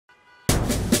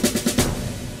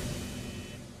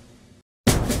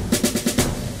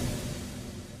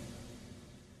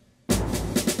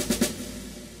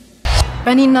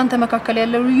በእኔ እናንተ መካከል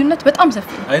ያለው ልዩነት በጣም ሰፊ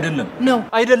ነው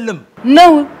አይደለም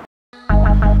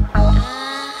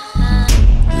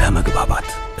ለመግባባት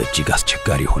እጅግ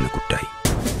አስቸጋሪ የሆነ ጉዳይ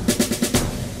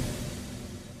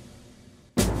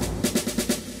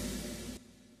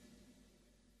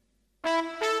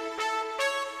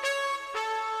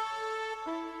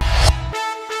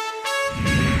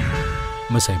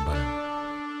መሳይ ይባላል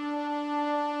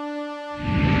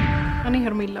እኔ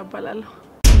ሄርሜላ እባላለሁ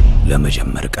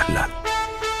ለመጀመር ቀላል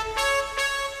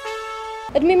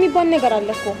እድሜ የሚባል ነገር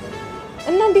አለኮ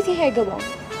እና እንዴት ይሄ አይገባው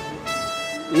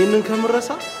ይሄንን ከምረሳ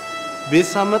ቤት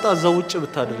ሳመጣ እዛው ውጭ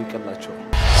ብታደር ይቀላቸው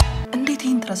እንዴት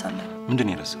ይሄን ትረሳለህ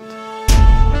ምንድነው የረሳሁት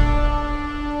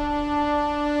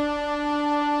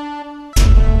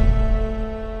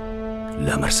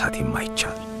ለመርሳት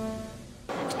የማይቻል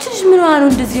ትንሽ ምን ነው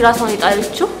እንደዚህ ራሷን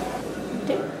ይጣለችው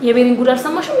የቤሪን ጉድ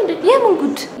አልሰማሽም እንዴ የምን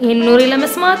ጉድ ይሄን ኖሬ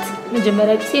ለመስማት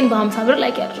መጀመሪያ ጊዜን በ50 ብር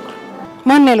ላይ ያድርጋል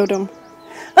ማን ያለው ደሞ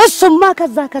እሱማ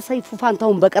ከዛ ከሰይፉ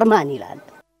ፋንታውን በቀር ማን ይላል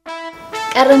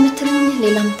ቀረምትልኝ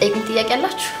ሌላም ጠይቅኝ ጥያቄ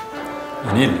አላችሁ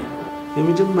እኔ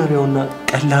የመጀመሪያውና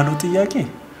ቀላሉ ጥያቄ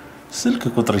ስልክ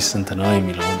ቁጥርሽ ስንት ነው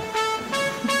የሚለው ነው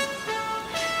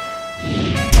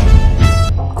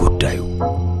ጉዳዩ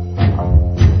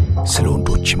ስለ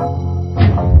ወንዶችም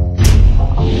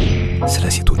ስለ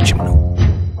ሴቶችም ነው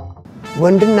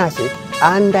ወንድና ሴት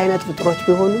አንድ አይነት ፍጥሮች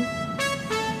ቢሆኑ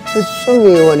ፍጹም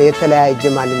የሆነ የተለያየ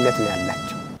ማንነት ነው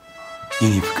ያላቸው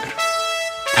የኔ ፍቅር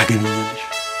ታገኘኛለሽ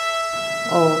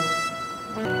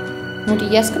ሙድ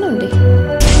ያስከነ እንዴ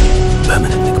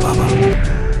በምን እንግባባ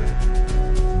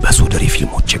በሶደሬ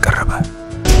ፊልሞች የቀረበ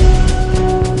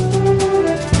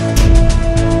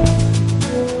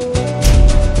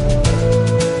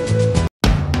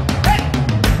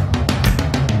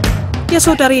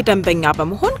የሶደሬ ደንበኛ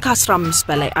በመሆን ከ15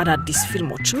 በላይ አዳዲስ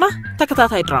ፊልሞችና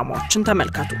ተከታታይ ድራማዎችን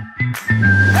ተመልከቱ